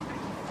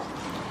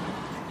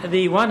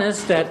The one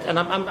is that, and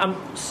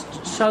I'm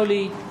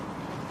solely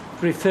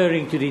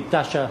referring to the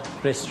Tasha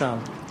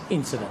restaurant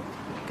incident,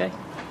 okay?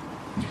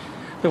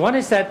 The one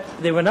is that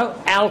there were no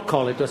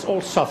alcohol, it was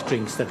all soft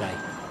drinks today.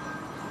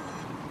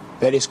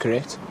 That is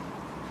correct.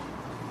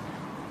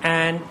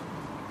 And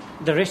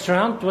the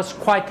restaurant was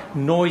quite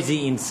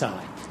noisy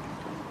inside.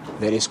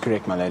 That is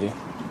correct, my lady.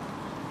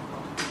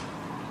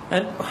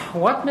 And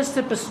what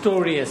Mr.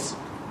 Pistorius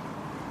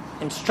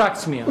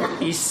instructs me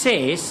on, he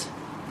says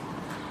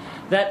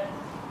that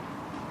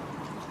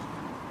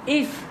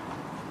if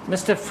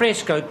Mr.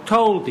 Fresco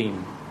told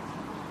him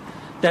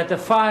that the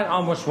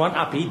firearm was one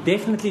up, he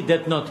definitely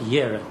did not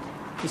hear it.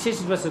 He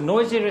says it was a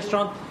noisy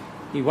restaurant.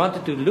 He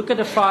wanted to look at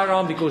the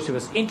firearm because he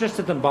was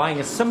interested in buying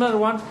a similar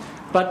one,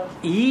 but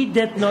he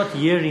did not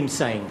hear him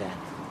saying that.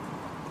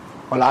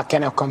 Well, I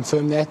cannot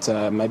confirm that.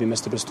 Maybe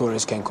Mr.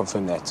 Pistorius can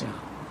confirm that. Yeah.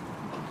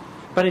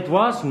 But it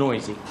was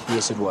noisy.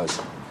 Yes, it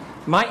was.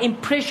 My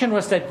impression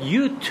was that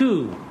you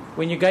too,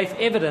 when you gave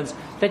evidence,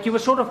 that you were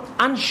sort of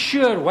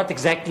unsure what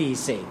exactly he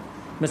said,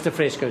 Mr.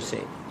 Fresco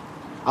said.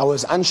 I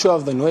was unsure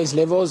of the noise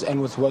levels,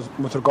 and with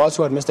regards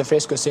to what Mr.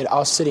 Fresco said, I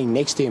was sitting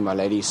next to him, my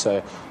lady,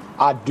 so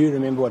I do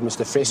remember what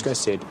Mr. Fresco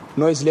said.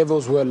 Noise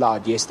levels were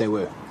loud, yes, they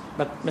were.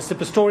 But Mr.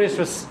 Pistorius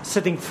was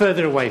sitting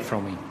further away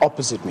from me.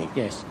 Opposite me.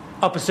 Yes,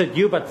 opposite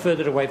you, but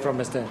further away from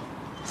Mr.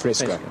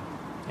 Fresco.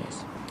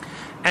 Yes.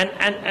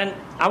 And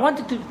I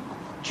wanted to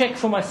check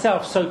for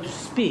myself, so to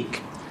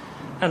speak,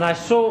 and I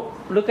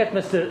look at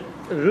Mr.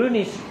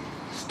 Rooney's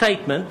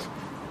statement,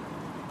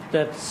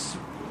 that's,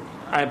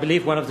 I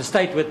believe, one of the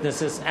state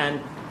witnesses,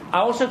 and I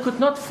also could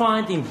not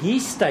find in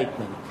his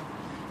statement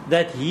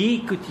that he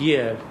could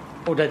hear,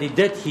 or that he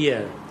did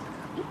hear,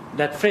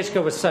 that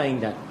Fresco was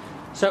saying that.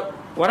 So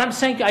what I'm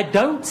saying, I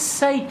don't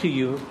say to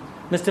you,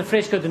 Mr.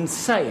 Fresco didn't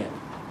say it,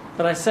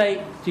 but I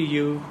say to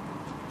you,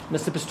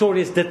 Mr.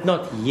 Pistorius did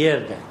not hear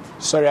that.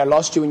 Sorry, I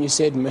lost you when you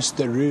said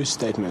Mr. Roo's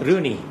statement.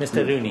 Rooney,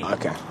 Mr. Rooney.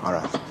 Okay, all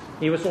right.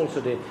 He was also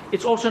there.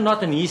 It's also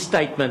not in his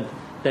statement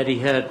that he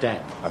heard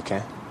that.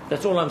 Okay.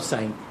 That's all I'm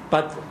saying.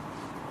 But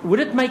would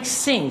it make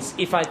sense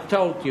if I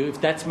told you, if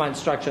that's my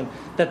instruction,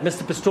 that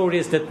Mr.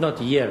 Pistorius did not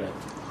hear it?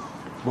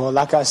 Well,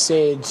 like I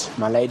said,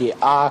 my lady,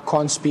 I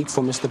can't speak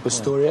for Mr.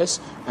 Pistorius,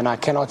 and I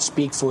cannot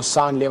speak for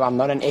sound level. I'm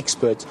not an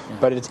expert,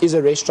 but it is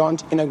a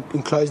restaurant in an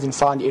enclosed and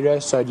found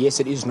area, so yes,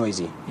 it is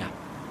noisy. Yeah.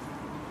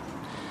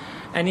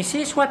 And he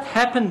says what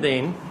happened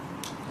then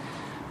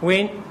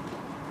when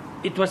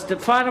the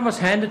firearm was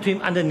handed to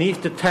him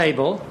underneath the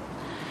table,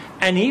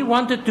 and he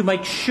wanted to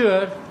make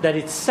sure that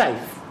it's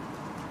safe.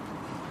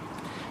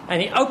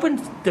 And he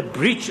opened the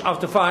breech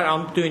of the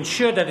firearm to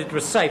ensure that it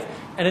was safe,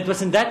 and it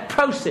was in that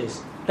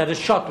process that a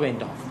shot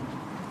went off.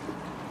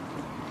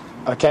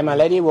 Okay, my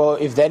lady, well,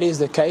 if that is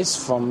the case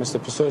from Mr.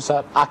 Pistorius'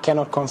 side, I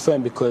cannot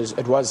confirm because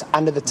it was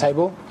under the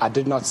table. I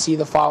did not see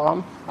the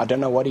firearm. I don't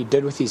know what he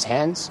did with his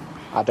hands.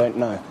 I don't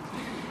know.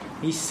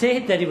 He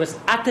said that he was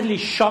utterly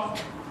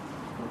shocked.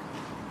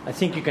 I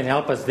think you can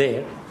help us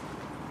there.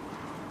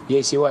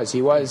 Yes, he was.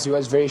 He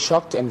was very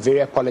shocked and very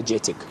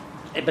apologetic.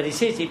 But he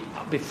says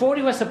before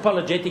he was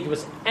apologetic, he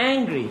was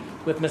angry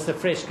with Mr.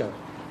 Fresco.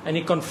 And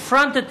he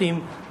confronted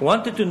him,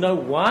 wanted to know,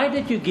 why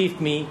did you give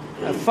me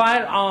a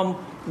firearm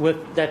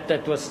with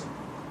that was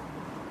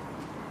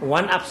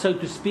one up, so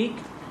to speak,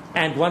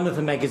 and one with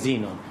a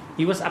magazine on?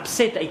 He was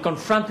upset. He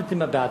confronted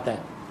him about that.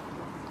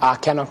 I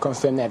cannot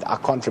confirm that. I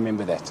can't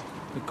remember that.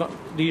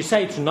 Do you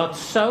say it's not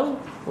so,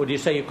 or do you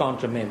say you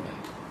can't remember?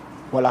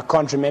 Well, I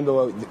can't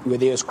remember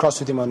whether he was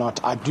cross with him or not.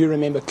 I do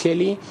remember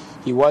clearly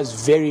he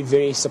was very,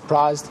 very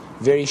surprised,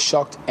 very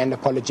shocked and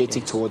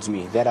apologetic towards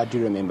me. That I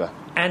do remember.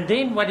 And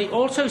then what he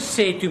also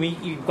said to me,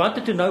 he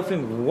wanted to know from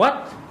him,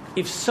 what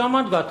if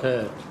someone got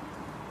hurt?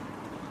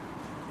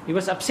 He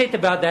was upset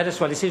about that as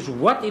well. He says,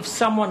 what if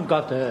someone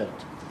got hurt?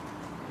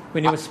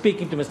 When he was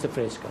speaking to Mr.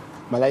 Fresco.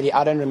 My lady,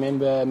 I don't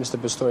remember Mr.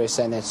 Pistorius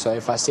saying that, so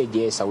if I said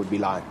yes, I would be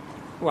lying.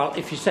 Well,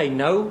 if you say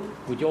no,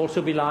 would you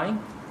also be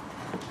lying?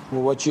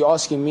 Well, what you're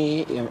asking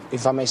me,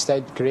 if I may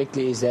state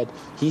correctly, is that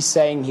he's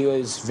saying he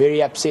was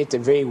very upset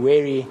and very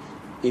wary.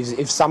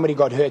 If somebody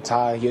got hurt,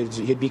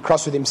 he'd be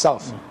cross with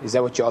himself. Is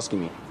that what you're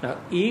asking me? No,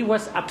 he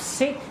was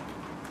upset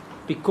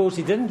because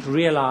he didn't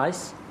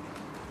realize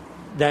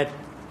that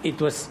it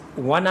was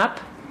one up.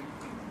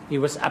 He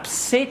was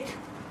upset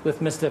with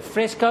Mr.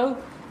 Fresco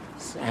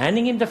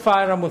handing him the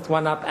firearm with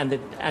one up and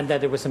that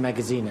there was a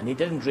magazine, and he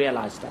didn't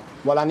realize that.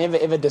 Well, I never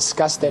ever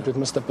discussed that with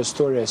Mr.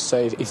 Pistorius, so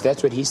if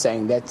that's what he's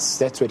saying, that's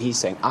what he's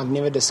saying. I've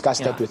never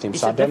discussed that with him,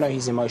 so I don't know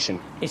his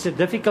emotion. Is it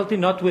difficulty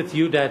not with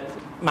you that,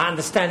 my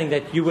understanding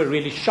that you were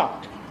really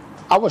shocked?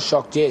 I was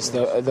shocked, yes.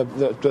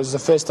 It was the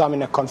first time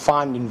in a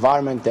confined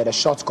environment that a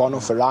shot's gone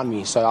off around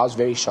me, so I was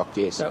very shocked,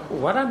 yes. So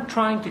what I'm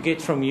trying to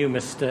get from you,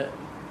 Mr.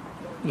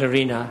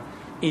 Lorena,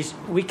 is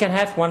we can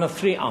have one of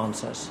three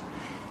answers.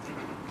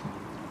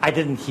 I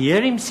didn't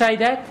hear him say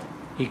that.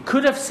 He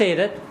could have said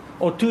it.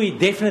 Or two, he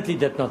definitely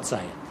did not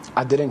say it.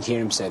 I didn't hear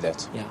him say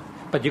that. Yeah.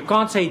 But you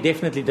can't say he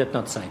definitely did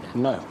not say that.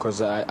 No,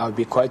 because I would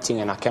be quoting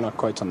and I cannot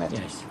quote on that.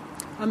 Yes.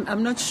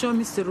 I'm not sure,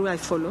 Mr. Roux, I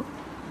follow.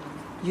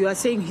 You are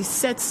saying he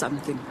said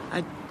something.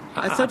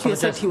 I thought you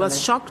said he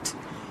was shocked,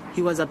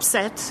 he was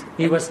upset.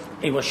 He was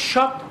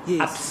shocked,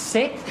 Yes.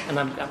 upset,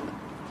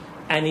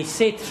 and he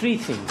said three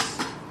things.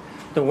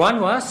 The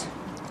one was,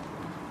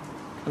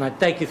 and I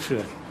take you through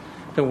it.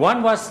 The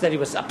one was that he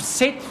was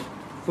upset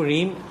for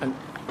him and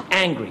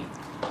angry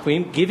for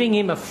him giving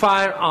him a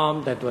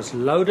firearm that was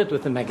loaded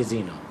with a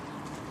magazine on.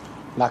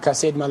 Like I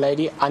said, my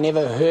lady, I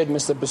never heard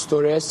Mr.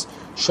 Pistorius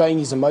showing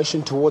his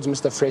emotion towards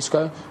Mr.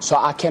 Fresco, so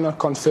I cannot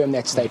confirm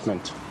that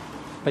statement.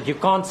 But you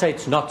can't say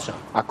it's not so.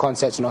 I can't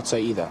say it's not so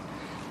either.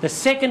 The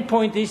second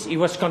point is he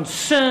was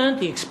concerned,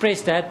 he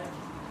expressed that,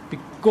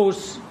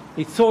 because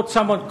he thought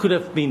someone could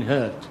have been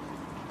hurt.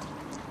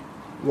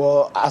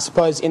 Well, I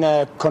suppose in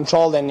a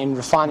controlled and in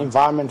refined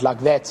environment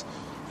like that,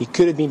 he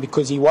could have been,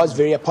 because he was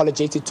very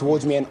apologetic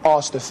towards me and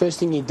asked, the first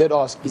thing he did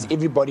ask, is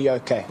everybody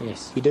okay?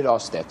 Yes. He did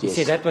ask that, yes.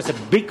 He said that was a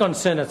big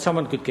concern that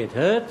someone could get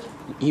hurt.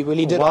 He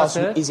did ask,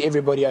 is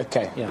everybody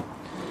okay? Yeah.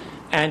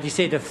 And he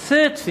said the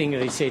third thing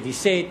that he said,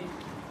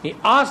 he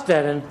asked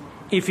Darren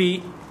if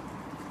he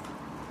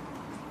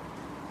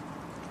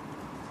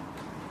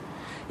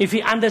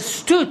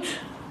understood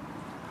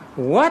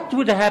what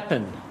would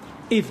happen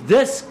if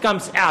this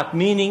comes out,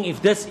 meaning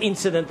if this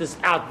incident is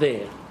out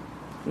there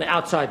in the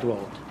outside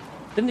world.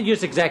 Didn't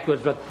use exact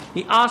words, but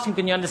he asked him,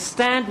 can you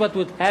understand what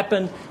would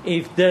happen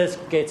if this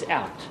gets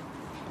out?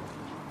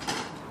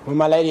 Well,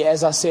 my lady,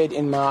 as I said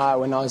when I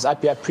was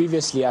up here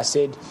previously, I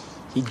said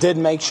he did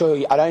make sure,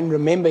 I don't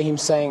remember him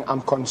saying I'm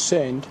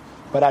concerned,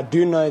 but I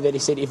do know that he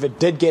said if it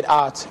did get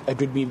out, it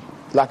would be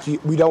like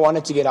we don't want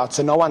it to get out.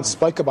 So no one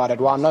spoke about it.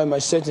 Well, no,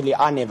 most certainly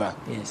I never.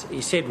 Yes,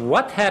 he said,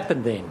 what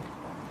happened then?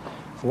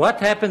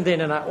 What happened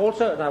then? And I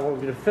will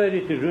refer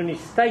you to Rooney's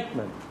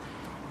statement.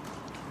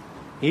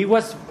 He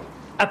was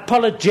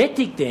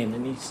apologetic then,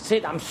 and he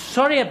said, I'm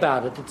sorry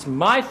about it. It's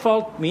my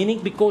fault, meaning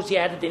because he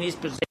had it in his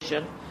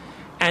possession.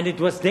 And it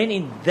was then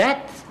in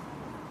that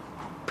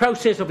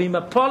process of him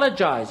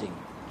apologizing,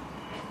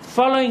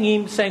 following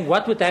him saying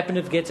what would happen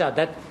if it gets out,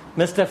 that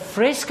Mr.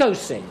 Fresco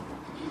said,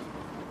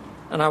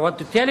 and I want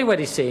to tell you what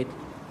he said.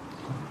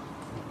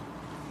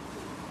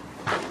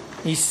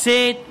 He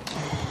said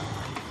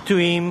to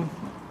him,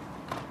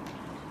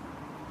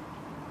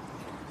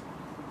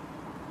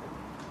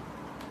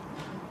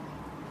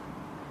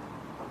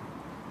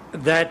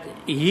 that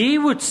he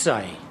would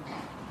say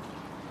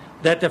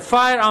that the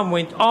firearm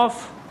went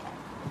off,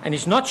 and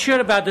he's not sure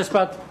about this,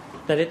 but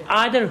that it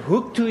either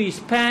hooked to his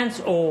pants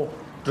or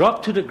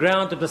dropped to the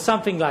ground or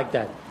something like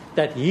that.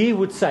 That he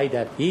would say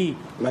that he...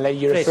 My lady,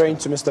 you're referring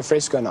to Mr.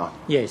 Fresco now?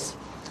 Yes.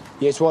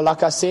 Yes, well,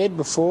 like I said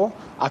before,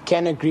 I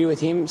can agree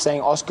with him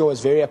saying Oscar was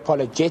very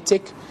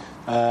apologetic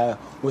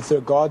with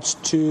regards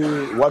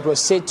to what was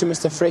said to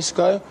Mr.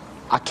 Fresco.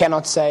 I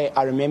cannot say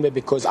I remember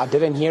because I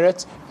didn't hear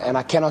it, and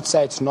I cannot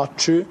say it's not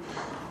true.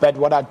 But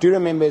what I do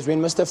remember is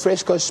when Mr.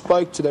 Fresco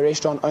spoke to the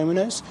restaurant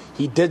owners,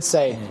 he did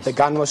say the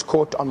gun was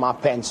caught on my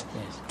pants.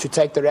 Yes. To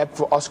take the rap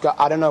for Oscar,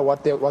 I don't know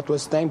what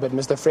was saying, but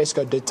Mr.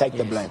 Fresco did take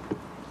the blame.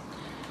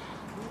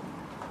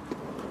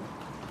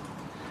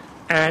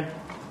 And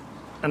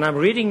I'm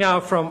reading now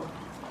from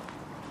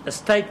a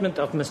statement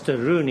of Mr.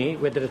 Rooney,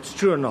 whether it's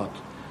true or not.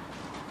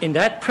 In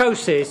that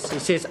process, he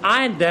says,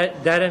 I and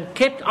Darren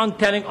kept on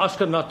telling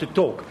Oscar not to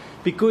talk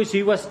because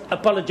he was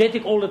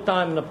apologetic all the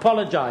time and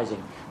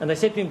apologizing. And they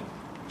said to him,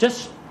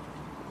 just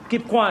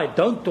keep quiet,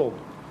 don't talk.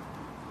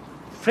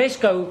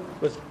 Fresco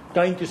was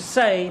going to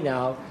say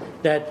now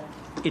that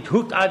it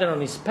hooked either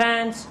on his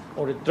pants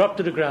or it dropped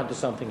to the ground or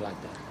something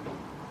like that.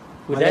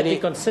 Would that be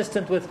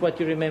consistent with what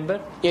you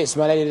remember? Yes,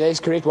 my lady, that is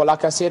correct. Well,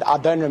 like I said, I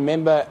don't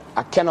remember.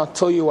 I cannot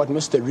tell you what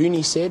Mr.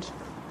 Rooney said,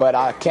 but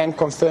I can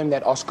confirm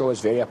that Oscar was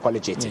very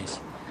apologetic. Yes.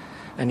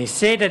 And he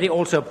said that he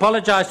also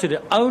apologized to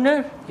the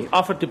owner, he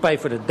offered to pay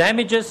for the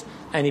damages,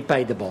 and he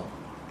paid the bill.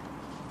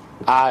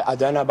 I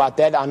don't know about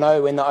that. I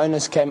know when the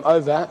owners came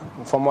over,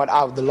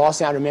 the last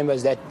thing I remember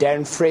is that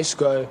Darren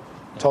Fresco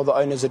told the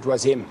owners it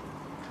was him.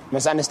 You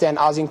must understand,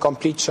 I was in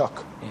complete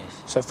shock.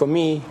 Yes. So for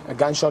me, a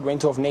gunshot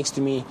went off next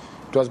to me.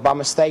 It was by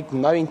mistake,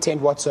 no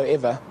intent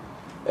whatsoever.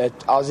 I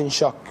was in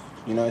shock,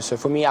 So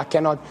for me, I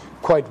cannot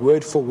quote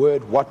word for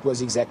word what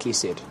was exactly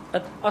said.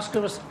 But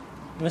Mr.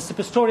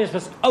 Pistorius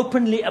was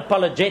openly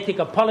apologetic,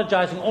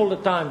 apologizing all the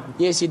time.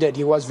 Yes, he did.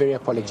 He was very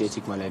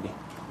apologetic, my lady.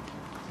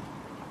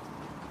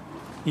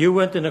 You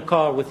weren't in a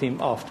car with him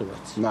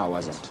afterwards? No, I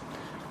wasn't.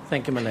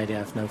 Thank you, my lady. I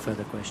have no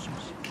further questions.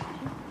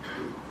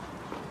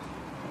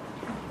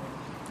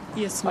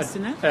 Yes,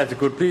 Mr. Nath? That's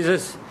good,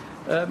 please.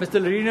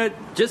 Mr. Lorena,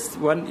 just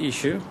one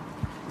issue.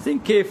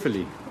 Think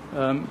carefully.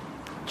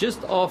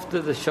 Just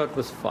after the shot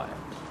was fired,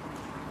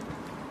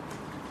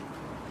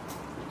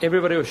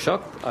 everybody was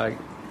shocked.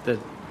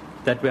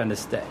 That we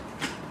understand.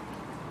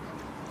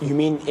 You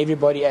mean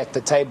everybody at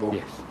the table?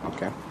 Yes.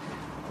 Okay.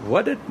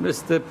 What did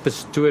Mr.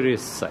 Pistorius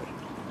say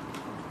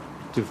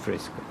to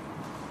Fresco?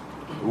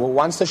 Well,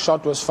 once the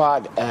shot was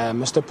fired,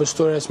 Mr.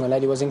 Pistorius, my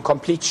lady, was in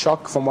complete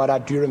shock from what I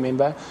do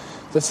remember.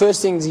 The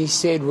first things he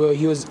said were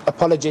he was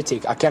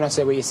apologetic. I cannot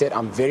say where he said,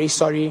 I'm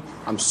sorry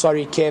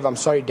Kev, I'm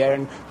sorry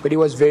Darren, but he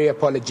was very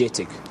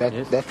apologetic.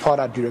 That part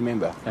I do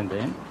remember. And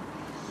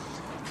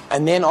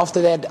then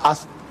after that,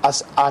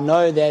 I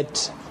know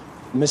that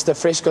Mr.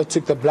 Fresco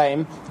took the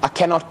blame. I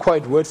cannot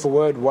quote word for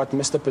word what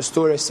Mr.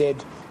 Pistorius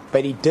said,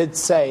 but he did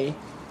say,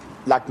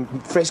 like,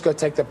 Fresco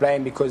take the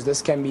blame because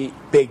this can be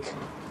big,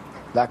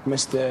 like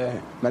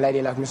Mr.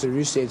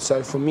 Roos said.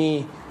 So for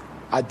me,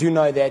 I do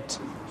know that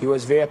he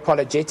was very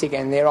apologetic,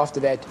 and thereafter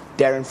that,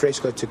 Darren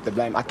Fresco took the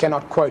blame. I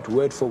cannot quote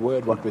word for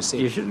word what was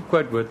said. You shouldn't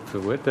quote word for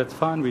word. That's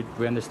fine.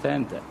 We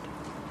understand that.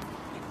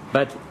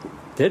 But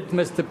did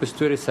Mr.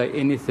 Pistorius say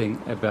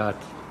anything about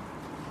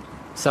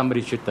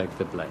somebody should take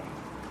the blame?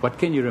 What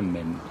can you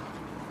remember?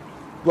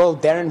 Well,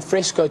 Darren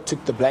Fresco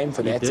took the blame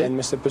for that, and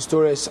Mr.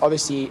 Pistorius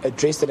obviously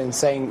addressed it and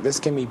saying this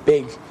can be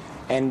big.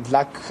 And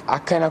like, I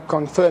cannot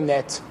confirm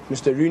that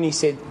Mr. Rooney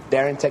said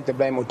Darren take the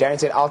blame, or Darren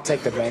said I'll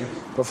take the blame.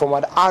 But from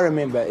what I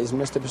remember is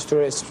Mr.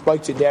 Pistorius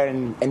spoke to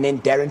Darren, and then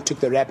Darren took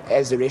the rap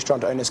as the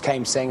restaurant owners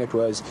came, saying it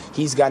was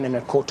his gun and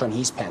it caught on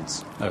his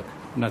pants. Okay,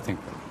 nothing.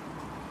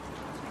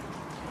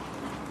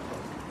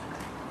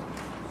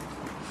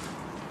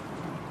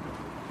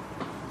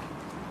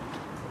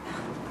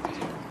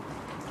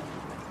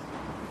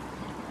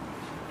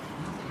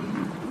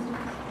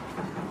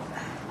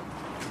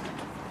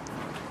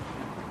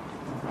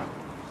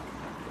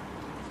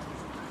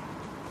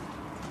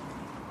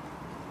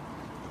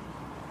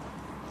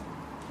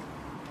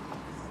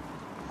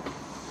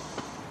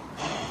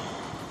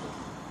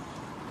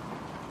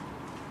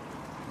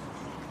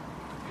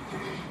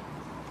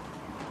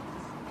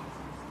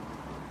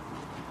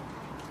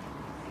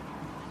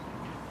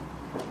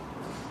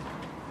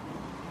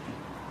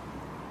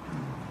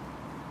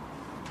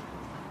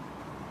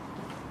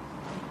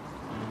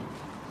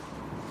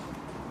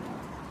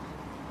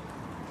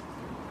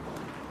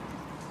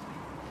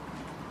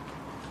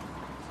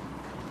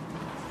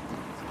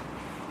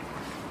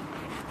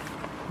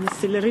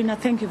 Mr. Lerina,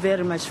 thank you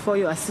very much for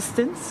your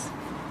assistance.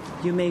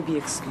 You may be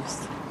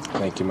excused.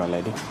 Thank you, my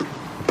lady.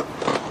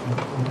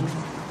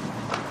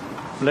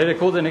 Lady,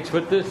 call the next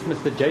witness,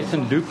 Mr.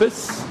 Jason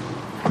Lupus.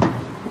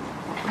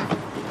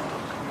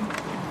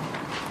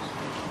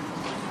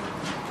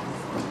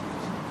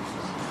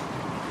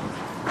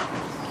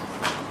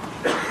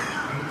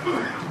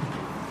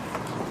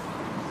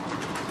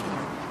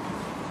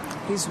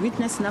 His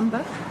witness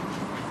number?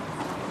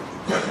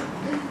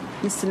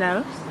 Mr.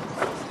 Naro?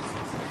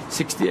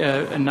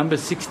 Number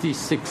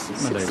 66,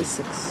 my lady.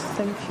 66.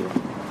 Thank you.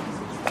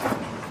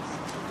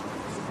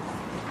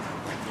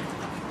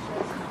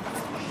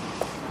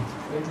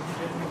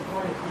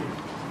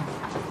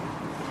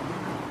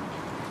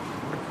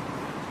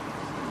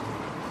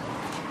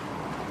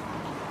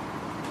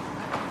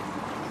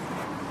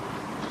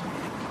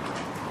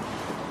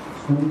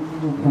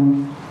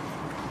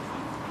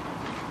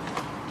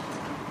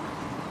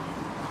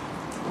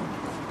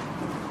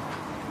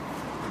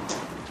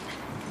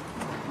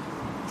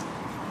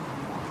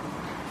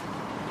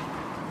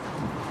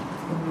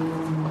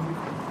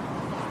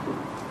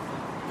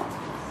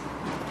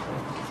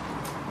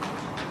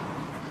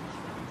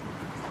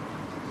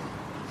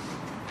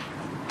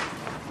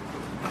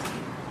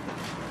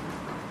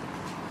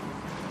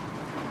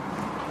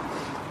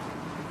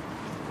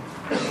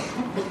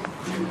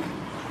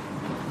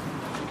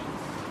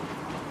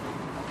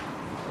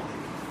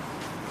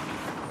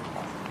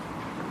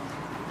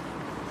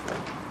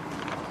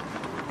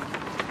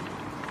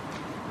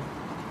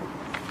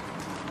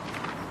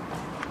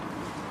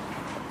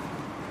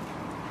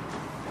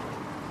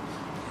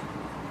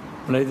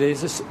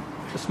 There's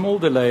a small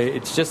delay.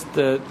 It's just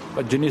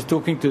Junior's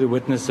talking to the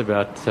witness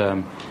about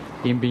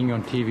him being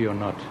on TV or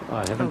not.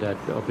 I haven't had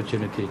the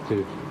opportunity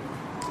to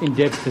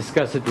in-depth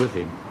discuss it with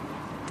him.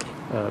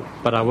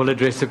 But I will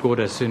address the court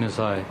as soon as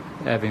I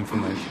have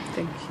information.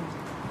 Thank you.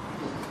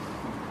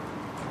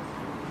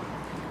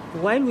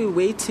 While we're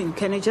waiting,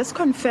 can I just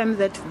confirm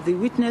that the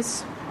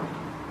witness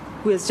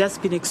who has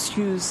just been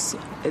excused,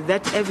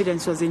 that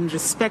evidence was in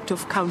respect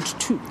of count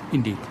 2?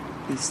 Indeed.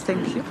 Please,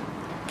 thank you.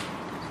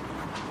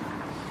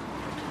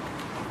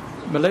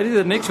 My lady,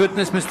 the next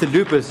witness, Mr.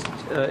 Lupus,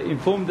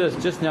 informed us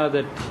just now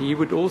that he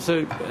would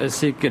also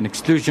seek an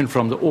exclusion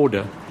from the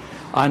order.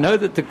 I know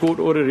that the court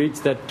order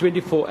reads that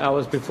 24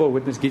 hours before a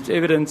witness gives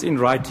evidence in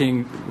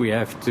writing, we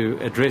have to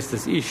address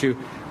this issue.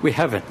 We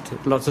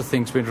haven't. Lots of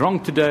things went wrong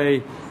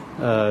today.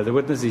 The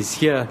witness is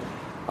here.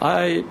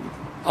 I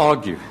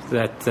argue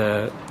that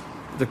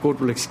the court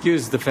will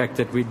excuse the fact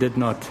that we did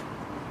not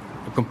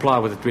comply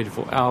with the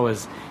 24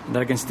 hours, and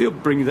that I can still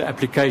bring the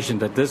application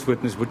that this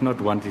witness would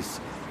not want his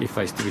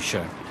face to be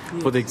shown.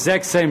 Yes. For the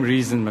exact same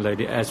reason, my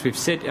lady, as we've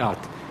set out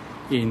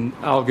in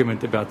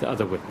argument about the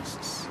other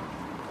witnesses.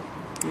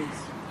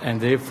 Yes. And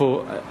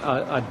therefore,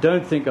 I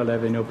don't think I'll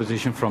have any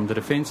opposition from the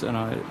defence, and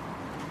I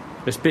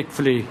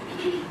respectfully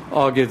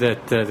argue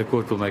that the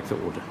court will make the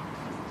order.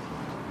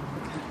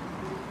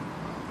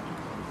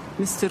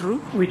 Mr.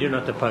 Roo? We do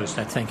not oppose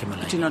that. Thank you, my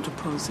lady. Do not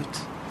oppose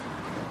it.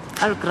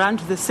 I'll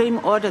grant the same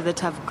order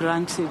that I've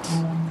granted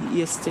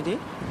yesterday.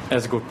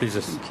 As the court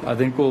pleases. I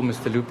then call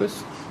Mr.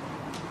 Lupus.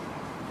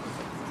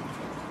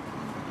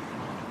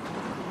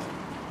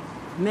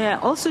 May I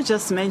also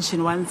just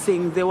mention one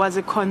thing? There was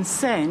a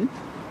concern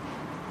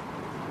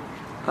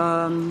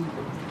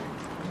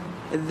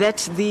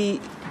that the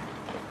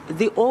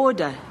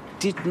order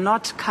did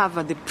not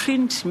cover the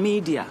print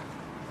media.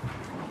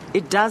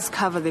 It does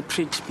cover the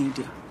print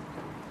media.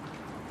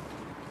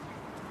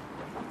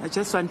 I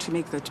just want to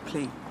make that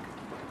plain.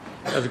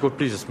 As the court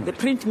pleases. The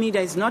print media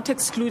is not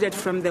excluded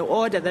from the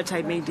order that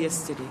I made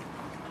yesterday.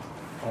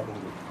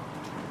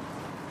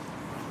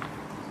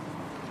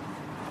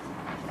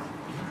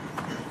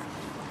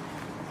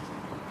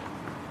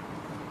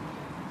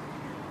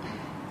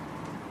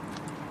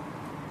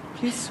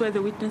 Please swear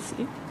the witness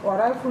in. What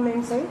are your full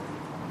names, say?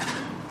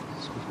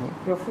 Excuse me.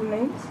 Your full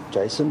names?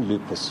 Jason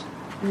Lupus.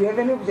 Do you have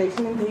any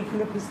objection in taking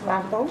the piece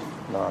of oath?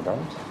 No, I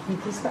don't. You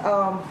please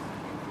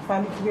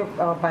find it to be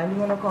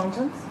binding on your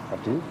conscience? I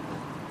do.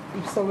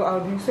 If so,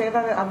 do you swear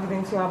that the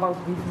evidence you are about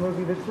to give will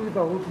be the truth, the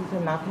whole truth,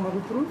 and nothing but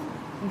the truth?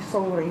 If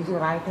so, raise your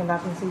right hand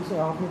up and say, so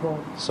help me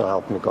God. So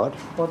help me God.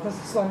 What was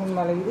sworn in,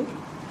 my lady?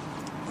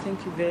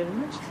 Thank you very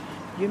much.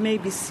 You may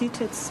be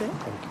seated, sir.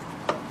 Thank you.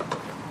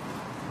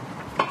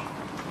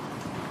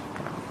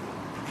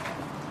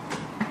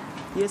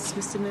 Yes,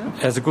 Mr. Mayor.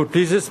 As the court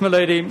pleases, my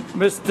lady.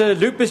 Mr.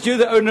 Lupus, you're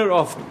the owner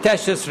of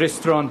Tasha's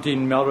Restaurant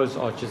in Melrose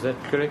Arch, is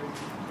that correct?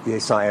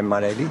 Yes, I am,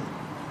 my lady.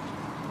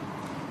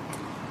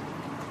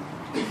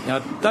 Now,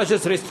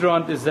 Tasha's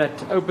Restaurant, is that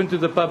open to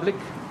the public?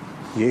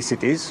 Yes,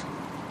 it is.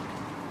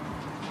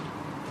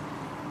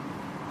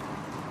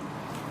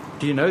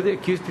 Do you know the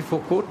accused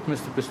before court,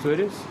 Mr.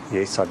 Pistorius?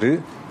 Yes, I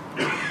do.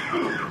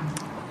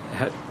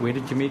 Where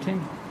did you meet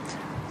him?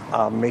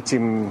 I met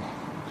him,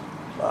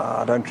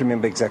 I don't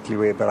remember exactly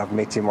where, but I've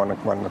met him on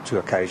one or two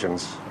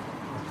occasions.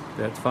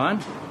 That's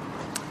fine.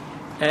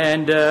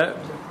 And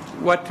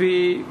what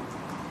we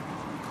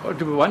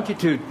want you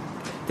to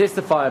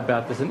testify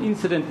about is an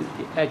incident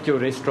at your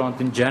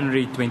restaurant in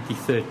January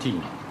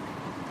 2013.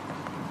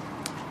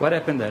 What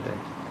happened that day?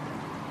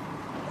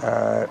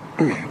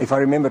 If I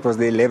remember, it was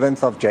the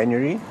 11th of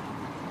January.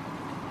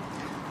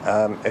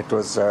 It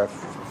was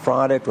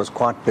Friday. It was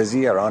quite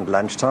busy around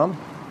lunchtime.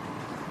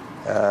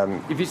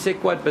 If you say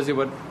quite busy,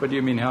 what do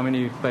you mean? How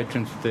many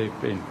patrons were there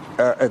in?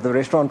 The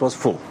restaurant was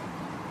full.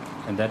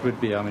 And that would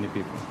be how many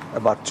people?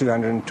 About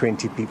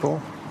 220 people.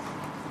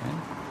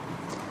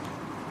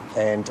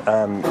 Okay. And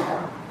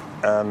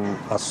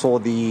I saw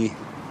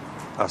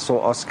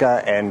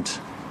Oscar and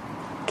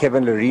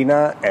Kevin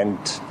Lorena and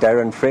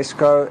Darren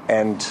Fresco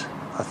and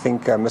I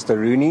think Mr.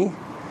 Rooney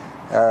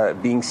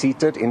being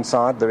seated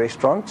inside the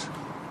restaurant,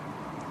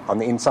 on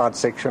the inside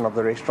section of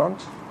the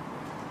restaurant.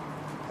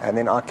 And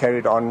then I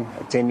carried on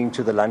attending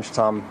to the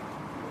lunchtime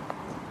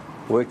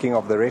working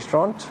of the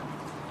restaurant.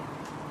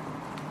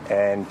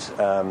 And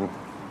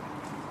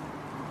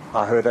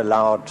I heard a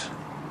loud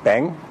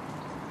bang,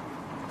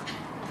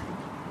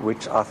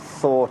 which I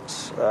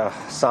thought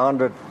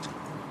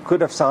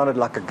could have sounded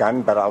like a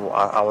gun, but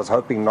I was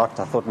hoping not.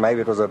 I thought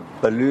maybe it was a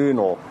balloon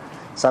or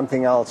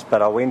something else,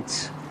 but I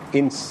went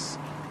in.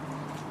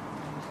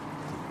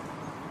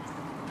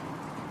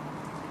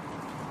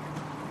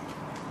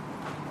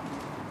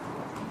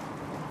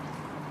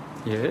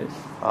 Yes.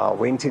 I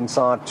went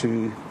inside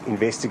to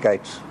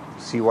investigate,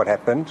 see what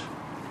happened,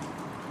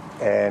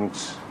 and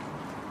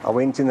I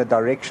went in the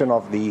direction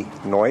of the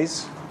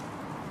noise,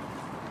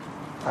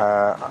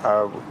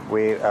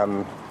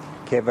 where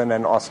Kevin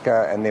and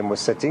Oscar and them were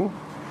sitting,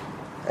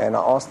 and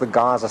I asked the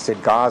guys, I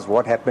said, guys,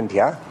 what happened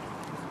here?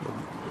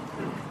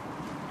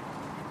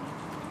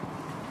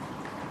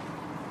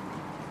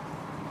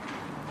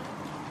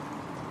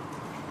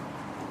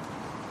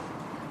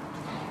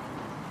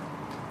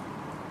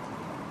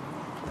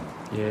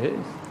 Yes.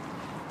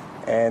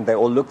 And they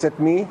all looked at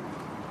me, and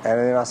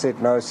then I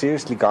said, no,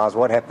 seriously, guys,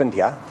 what happened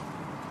here?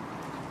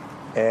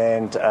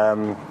 And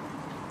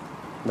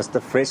Mr.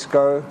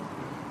 Fresco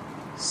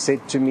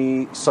said to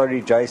me,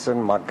 sorry,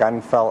 Jason, my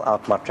gun fell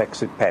out my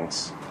tracksuit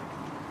pants.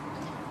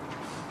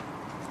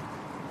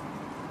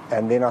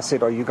 And then I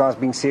said, are you guys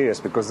being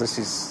serious? Because this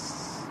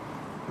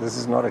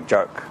is not a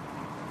joke.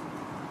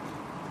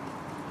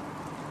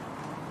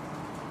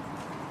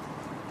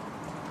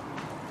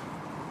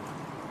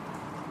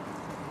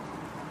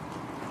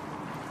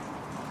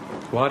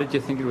 Why did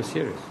you think it was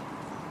serious?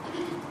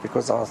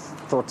 Because I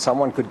thought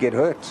someone could get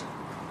hurt.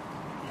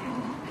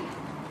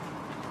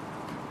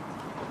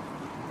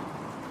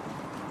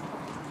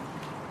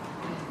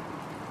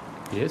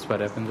 Yes,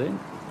 what happened then?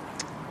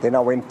 Then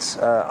I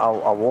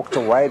walked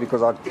away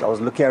because I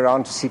was looking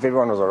around to see if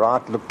everyone was all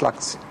right. Looked like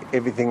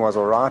everything was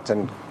all right,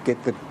 and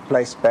get the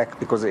place back,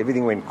 because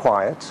everything went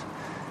quiet,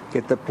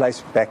 get the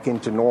place back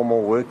into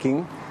normal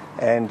working.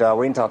 And I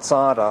went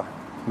outside. I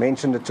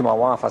mentioned it to my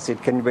wife. I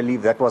said, can you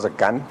believe that was a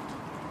gun?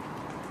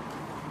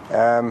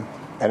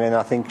 And then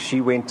I think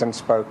she went and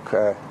spoke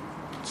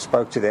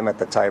to them at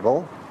the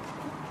table.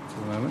 Just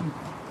a moment.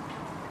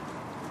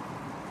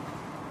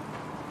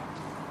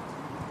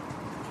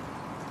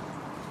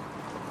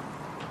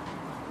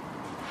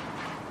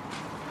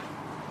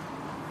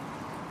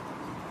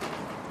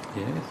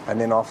 And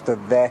then after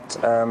that,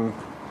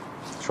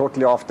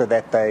 shortly after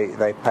that,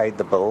 they paid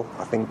the bill,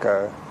 I think,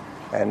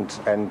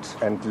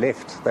 and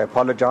left. They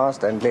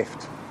apologized and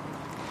left.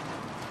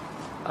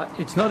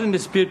 It's not in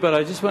dispute, but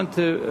I just want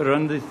to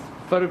run the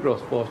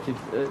photographs past you.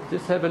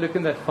 Just have a look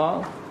in that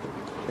file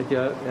that you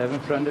have in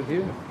front of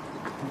you.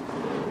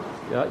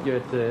 Yeah, you're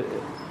at the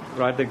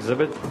right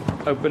exhibit,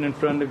 open in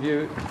front of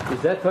you.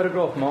 Is that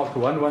photograph marked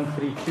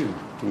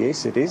 1132?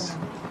 Yes, it is.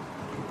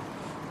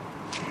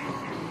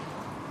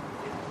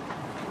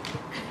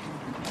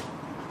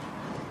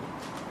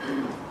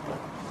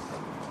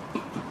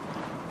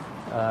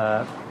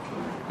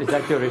 Is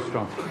that your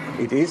restaurant?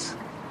 It is.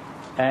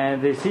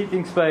 And there's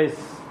seating space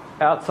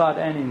outside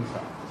and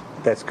inside.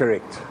 That's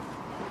correct.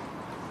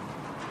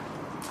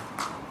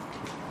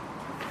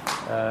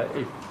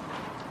 If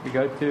we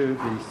go to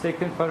the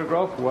second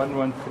photograph,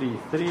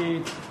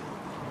 1133,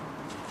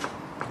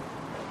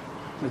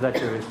 is that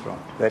your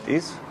restaurant? That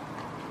is.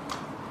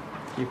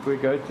 If we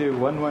go to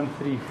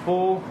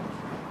 1134,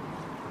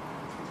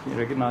 you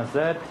recognize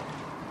that?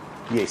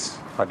 Yes,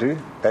 I do.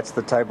 That's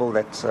the table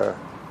that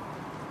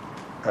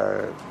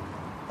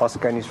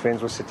Oscar and his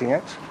friends were sitting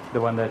at. The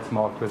one that's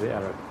marked with the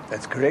arrow.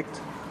 That's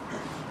correct.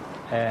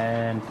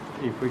 And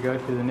if we go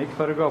to the next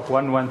photograph,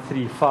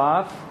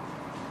 1135,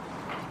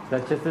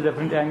 that's just a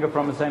different angle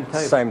from the same table.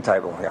 Same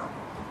table, yeah.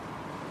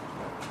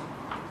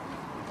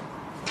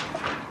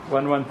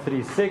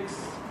 1136.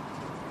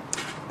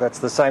 That's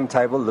the same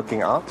table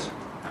looking out.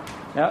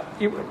 Now,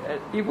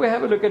 if we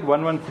have a look at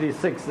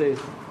 1136,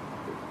 there's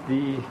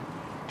the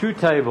two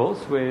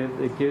tables where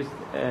the accused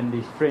and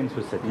his friends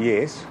were sitting.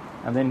 Yes.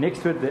 And then next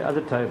to it, the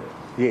other table.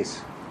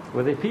 Yes.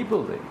 Were there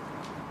people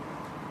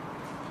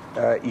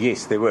there?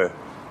 Yes, there were.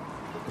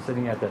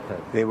 Sitting at that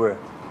table. There were.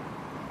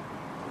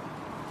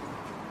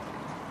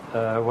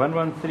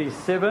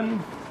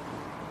 1137.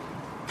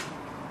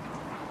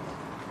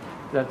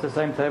 That's the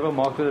same table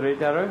marked with a red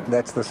arrow.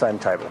 That's the same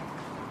table.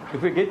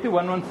 If we get to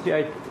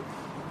 1138,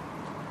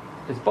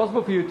 it's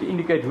possible for you to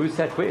indicate who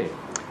sat where.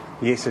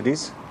 Yes, it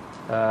is.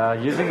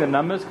 Using the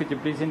numbers, could you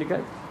please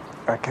indicate?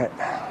 Okay.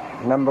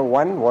 Number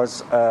 1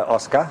 was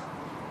Oscar.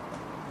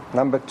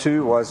 Number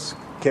 2 was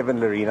Kevin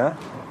Lorena.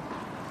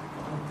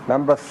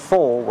 Number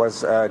 4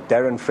 was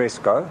Darren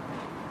Fresco.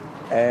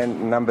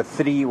 And number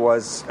 3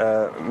 was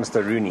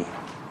Mr. Rooney.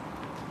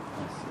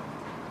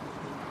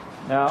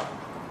 Now,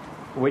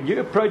 when you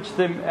approached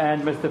them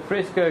and Mr.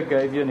 Fresco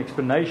gave you an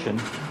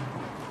explanation,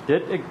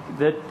 did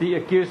the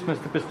accused,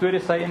 Mr.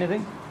 Pistorius, say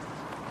anything?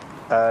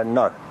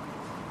 No.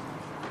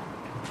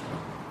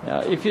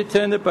 Now, if you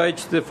turn the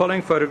page to the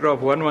following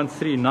photograph,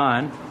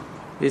 1139,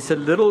 there's a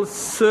little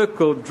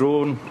circle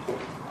drawn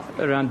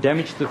around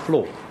damage to the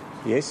floor.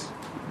 Yes.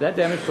 That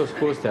damage was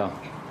caused how?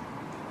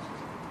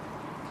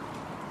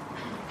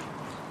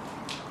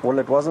 Well,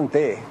 it wasn't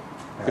there.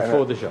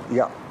 Before the shot?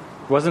 Yeah.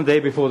 It wasn't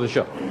there before the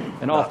shot.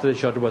 And after the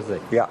shot, it was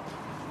there? Yeah.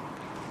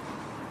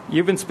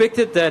 You've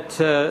inspected that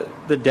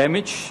the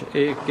damage.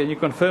 Can you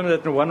confirm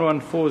that in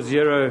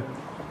 1140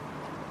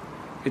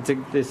 it's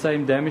the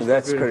same damage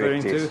That's that we're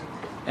referring correct, yes. to?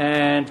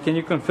 And can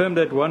you confirm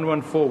that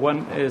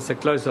 1141 is a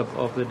close-up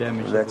of the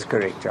damage? That's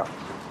correct, yeah.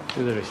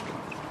 To the restaurant.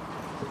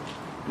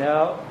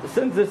 Now,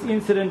 since this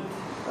incident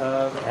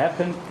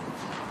happened,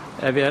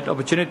 have you had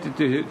opportunity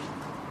to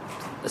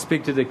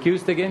speak to the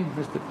accused again,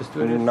 Mr.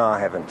 Pistorius? No, I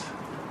haven't.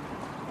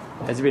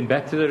 Has he been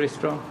back to the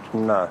restaurant?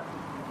 No.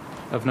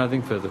 Of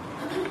nothing further.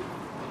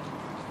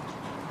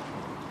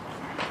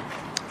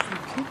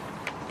 Okay.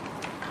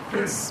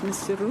 Yes,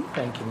 Mr. Roux.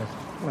 Thank you,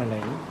 my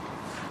lady.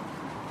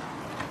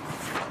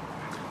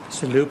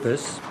 Mr.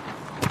 Lupus,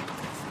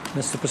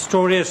 Mr.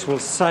 Pistorius will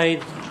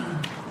say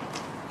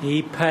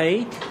he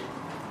paid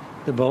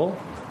the bill,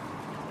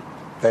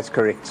 That's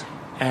correct.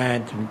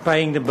 and in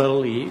paying the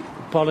bill, he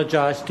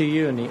apologized to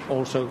you, and he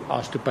also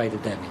asked to pay the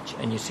damage,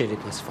 and you said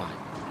it was fine.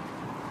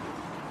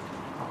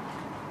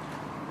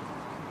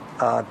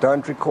 I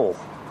don't recall.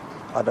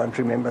 I don't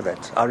remember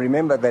that. I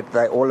remember that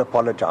they all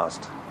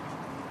apologized.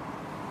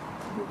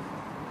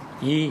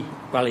 The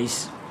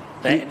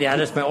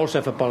others may also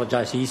have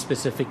apologized. He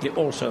specifically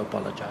also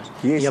apologized.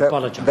 Yes, he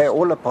apologized. they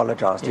all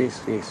apologized,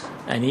 yes, yes.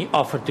 And he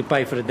offered to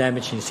pay for the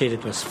damage, and he said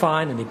it was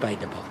fine, and he paid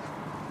the bill.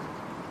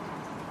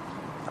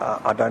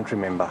 I don't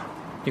remember.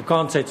 You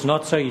can't say it's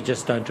not so, you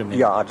just don't remember.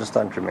 Yeah, I just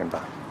don't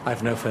remember. I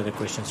have no further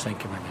questions.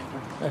 Thank you, my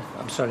lady.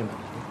 I'm sorry, my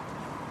lady.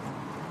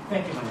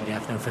 Thank you, my lady. I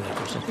have no further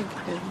questions. Thank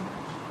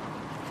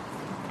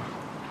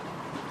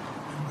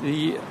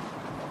you.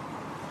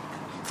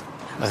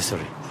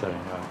 Sorry.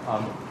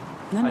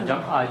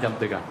 No. I jumped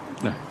the gun.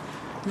 No.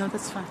 No,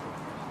 that's fine.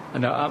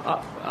 No,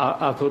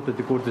 I thought that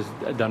the court is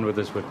done with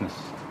this witness.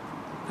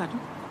 Pardon?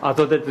 I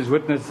thought that this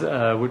witness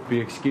would be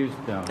excused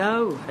now.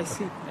 Oh, I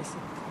see.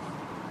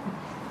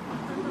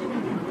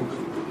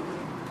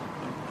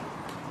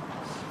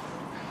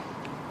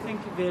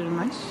 Thank you very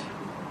much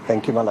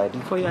Thank you, my lady.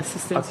 for your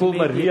assistance. I call You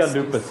may be Maria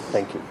excused. Lupus.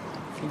 Thank you.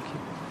 Thank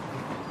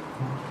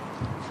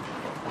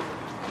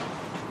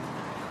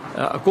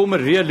you. I call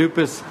Maria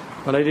Lupus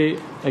My lady,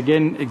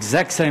 again,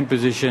 exact same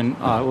position.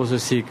 I also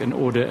seek an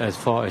order as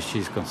far as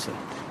she's concerned.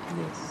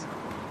 Yes.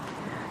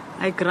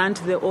 I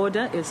grant the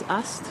order as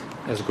asked.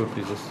 As the court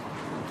pleases.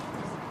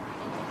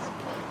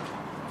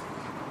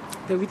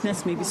 The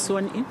witness may be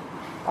sworn in.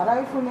 What are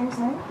your full names,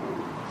 ma'am?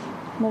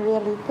 Maria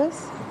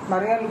Lucas.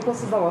 Maria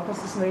Lucas is the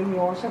witness's name,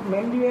 Your Worship.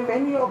 Ma'am, do you have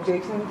any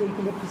objection in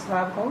taking the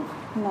prescribed oath?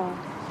 No.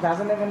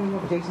 Doesn't have any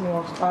objection,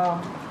 Your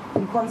Worship.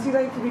 You consider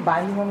it to be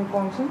binding on your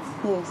conscience?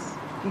 Yes.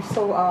 If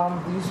so,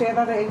 do you swear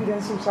that the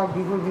evidence you shall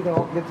give will be the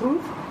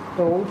truth,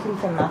 the whole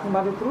truth and nothing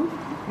but the truth?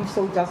 If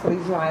so, just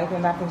raise your right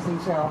hand up and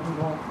say so help me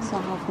God. So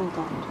help me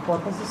God.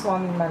 Witness is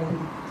sworn in, Maria.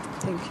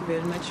 Thank you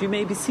very much. You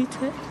may be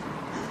seated.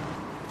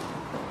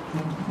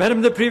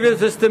 Madam, the previous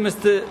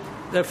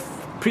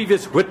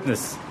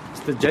witness,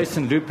 Mr.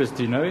 Jason Lupus,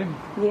 do you know him?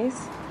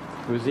 Yes.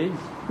 Who's he?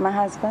 My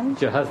husband.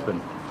 It's your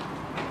husband.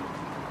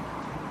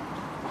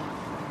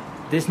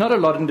 There's not a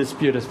lot in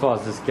dispute as far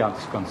as this count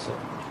is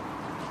concerned.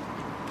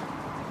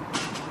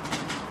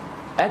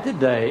 At the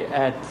day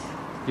at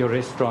your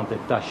restaurant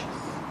at Tasha's,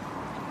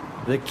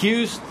 the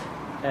accused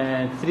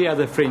and 3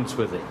 other friends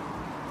were there.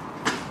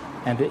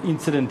 And the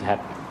incident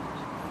happened.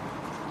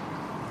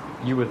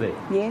 You were there.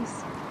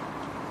 Yes.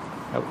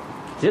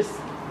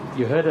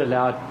 You heard a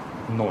loud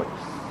noise,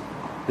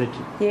 did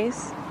you?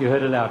 Yes. You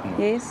heard a loud noise?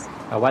 Yes.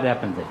 What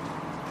happened then?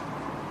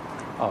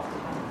 After.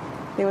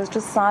 There was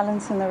just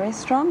silence in the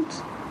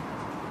restaurant.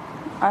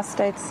 I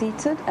stayed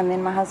seated, and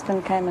then my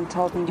husband came and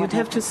told me what You'd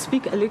have to happened.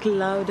 speak a little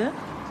louder.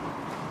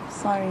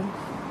 Sorry.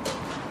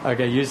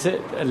 Okay, you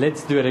said,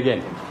 let's do it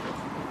again.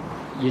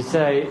 You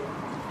say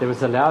there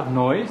was a loud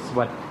noise.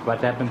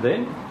 What happened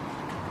then?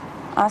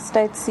 I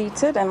stayed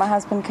seated, and my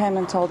husband came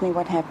and told me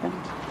what happened.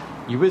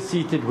 You were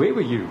seated. Where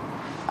were you?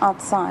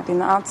 Outside, in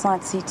the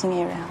outside seating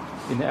area.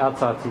 In the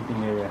outside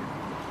seating area.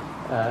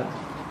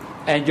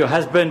 And your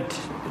husband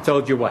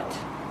told you what?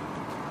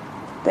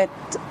 That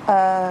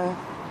a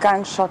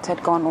gunshot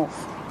had gone off.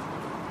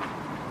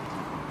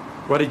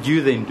 What did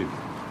you then do?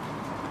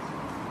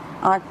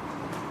 I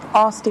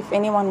asked if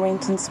anyone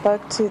went and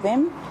spoke to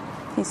them.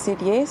 He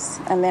said yes,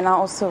 and then I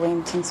also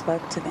went and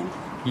spoke to them.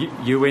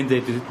 You went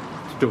there to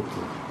talk to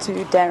them?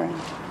 To Darren.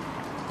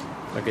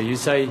 Okay, you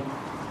say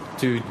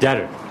to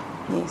Darren.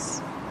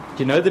 Yes.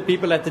 Do you know the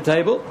people at the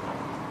table?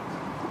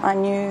 I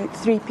knew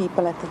 3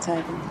 people at the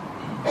table.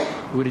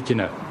 Who did you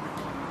know?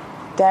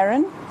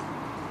 Darren,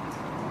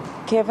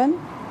 Kevin,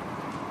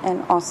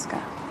 and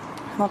Oscar.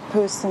 Not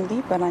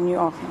personally, but I knew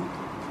of him.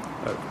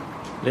 Okay.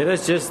 Let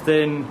us just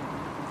then...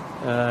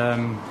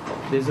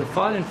 there's a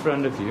file in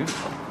front of you.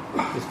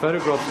 There's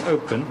photographs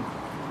open.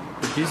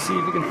 But you see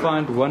if you can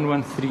find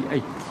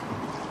 1138.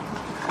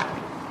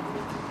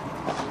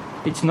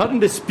 It's not in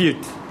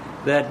dispute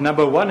that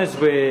number 1 is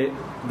where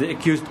the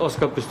accused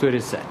Oscar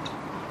Pistorius sat.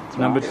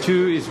 Number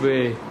 2 is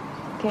where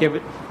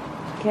Kevin.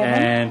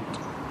 And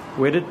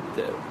where did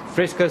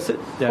Fresco sit?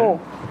 4.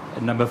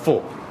 And number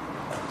 4.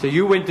 So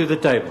you went to the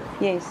table.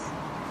 Yes.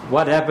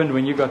 What happened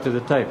when you got to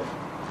the table?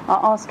 I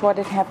asked what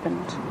had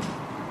happened.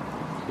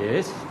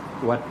 Yes.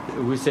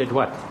 Who said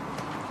what?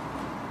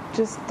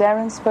 Just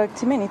Darren spoke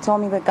to me and he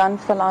told me the gun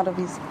fell out of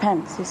his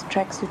pants, his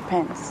tracksuit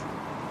pants,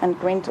 and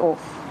went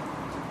off.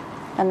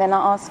 And then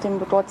I asked him,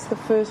 but what's the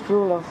first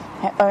rule of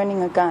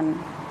owning a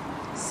gun?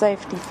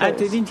 Safety first. I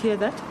didn't hear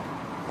that.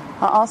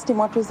 I asked him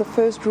what was the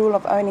first rule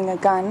of owning a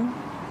gun.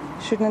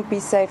 Shouldn't it be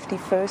safety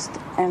first?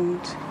 And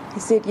he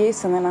said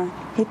yes, and then I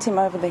hit him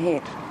over the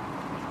head.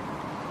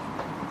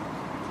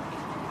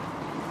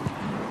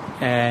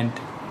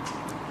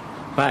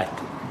 But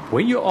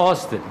when you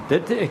asked him,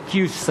 did the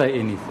accused say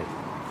anything,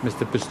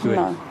 Mr. Pistorius?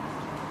 No.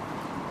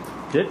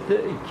 Did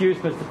the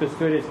accused, Mr.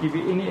 Pistorius, give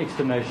you any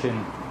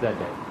explanation that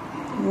day?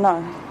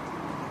 No.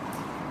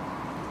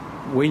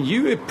 When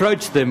you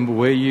approached them,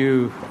 were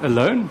you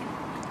alone?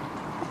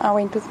 I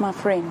went with my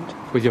friend.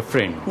 With your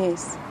friend?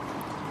 Yes.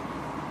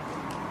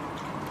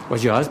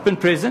 Was your husband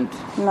present?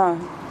 No.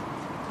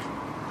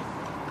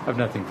 I have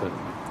nothing further.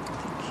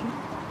 Thank you.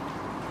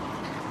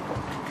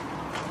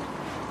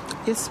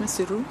 Yes,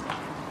 Mr. Roo.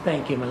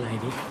 Thank you, my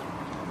lady.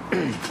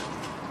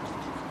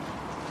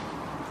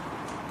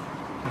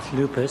 Ms.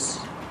 Lupus,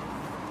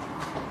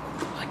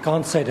 I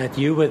can't say that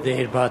you were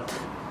there, but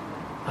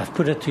I've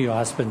put it to your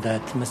husband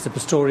that Mr.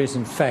 Pistorius,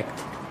 in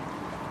fact,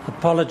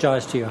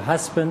 apologized to your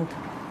husband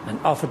and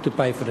offered to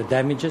pay for the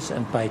damages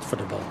and paid for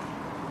the bill.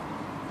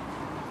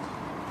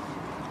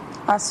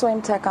 I saw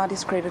him take out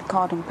his credit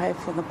card and pay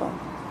for the bill.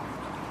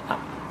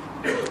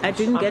 I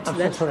didn't get I'm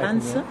that so sorry,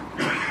 answer.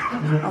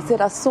 I said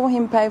I saw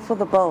him pay for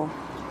the bill.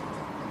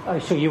 Oh,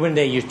 so you weren't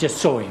there, you just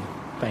saw him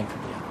paying for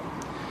the bill.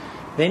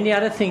 Then the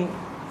other thing,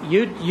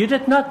 you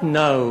did not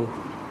know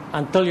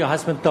until your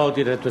husband told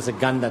you that it was a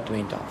gun that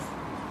went off.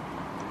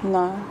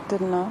 No,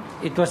 didn't know.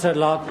 It was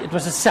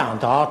a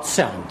sound, a hard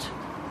sound.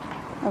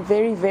 A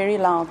very, very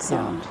loud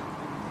sound.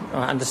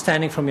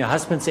 Understanding from your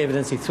husband's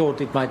evidence, he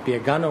thought it might be a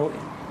gun or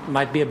it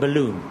might be a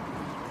balloon.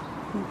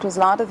 It was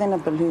louder than a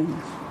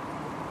balloon.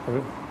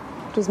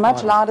 It was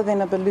much louder than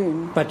a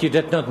balloon. But you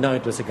did not know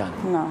it was a gun.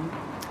 No.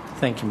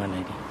 Thank you, my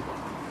lady.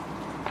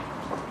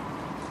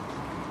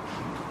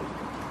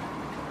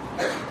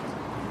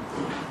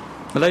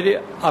 My lady,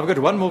 I've got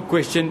one more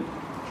question.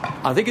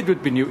 I think it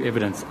would be new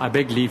evidence. I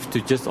beg leave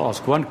to just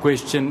ask one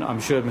question. I'm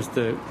sure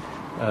Mr.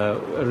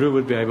 Roo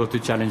would be able to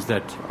challenge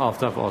that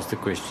after I've asked the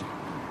question.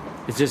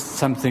 It's just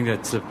something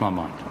that slipped my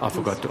mind. I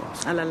forgot to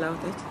ask. I'll allow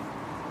that.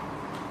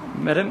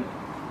 Madam,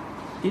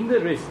 in the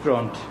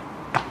restaurant,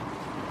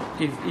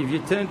 if you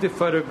turn to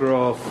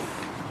photograph,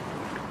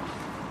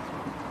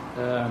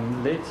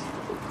 let's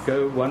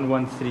go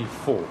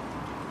 1134.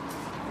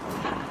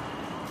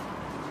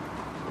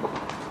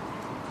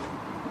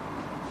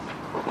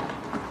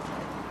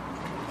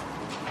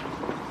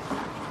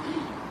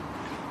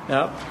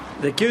 Now,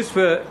 the accused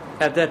were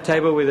at that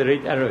table where the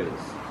red arrow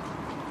is.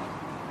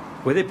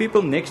 Were there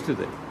people next to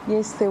them?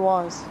 Yes, there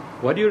was.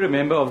 What do you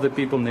remember of the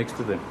people next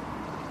to them?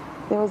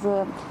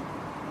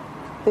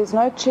 There's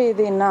no chair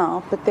there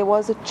now, but there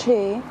was a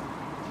chair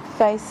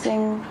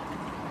facing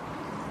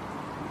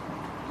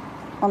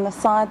on the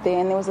side there,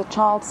 and there was a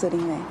child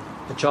sitting there.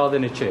 A child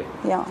in a chair?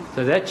 Yeah.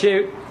 So that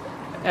chair,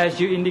 as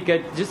you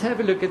indicate, just have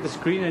a look at the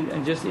screen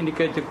and just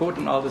indicate the court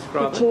and I'll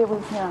describe The it. chair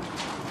was here.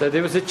 So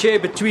there was a chair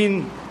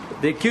between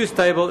the accused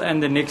table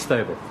and the next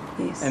table.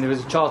 Yes. And there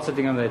was a child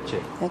sitting on that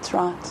chair. That's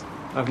right.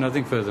 I have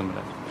nothing further,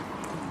 madam.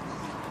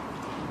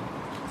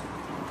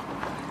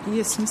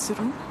 Yes, Mr.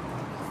 Roo.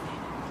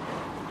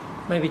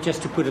 Maybe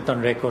just to put it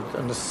on record,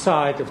 on the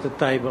side of the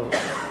table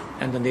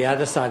and on the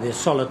other side there's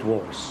solid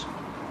walls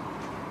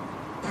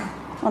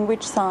On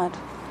which side?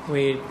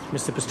 where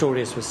Mr.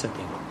 Pistorius was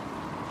sitting.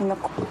 In the.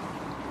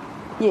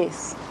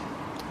 Yes.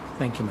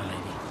 Thank you, my lady.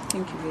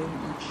 Thank you very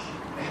much.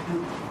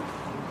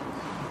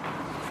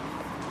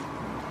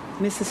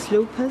 Mrs.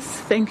 Lopez,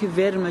 thank you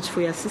very much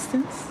for your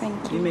assistance.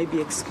 Thank You you. may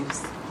be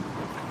excused.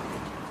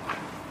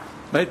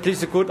 May it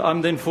please the court,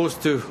 I'm then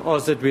forced to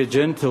ask that we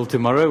adjourn till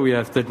tomorrow. We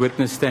have that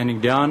witness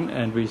standing down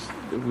and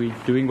we're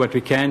doing what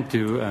we can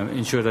to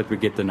ensure that we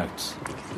get the notes.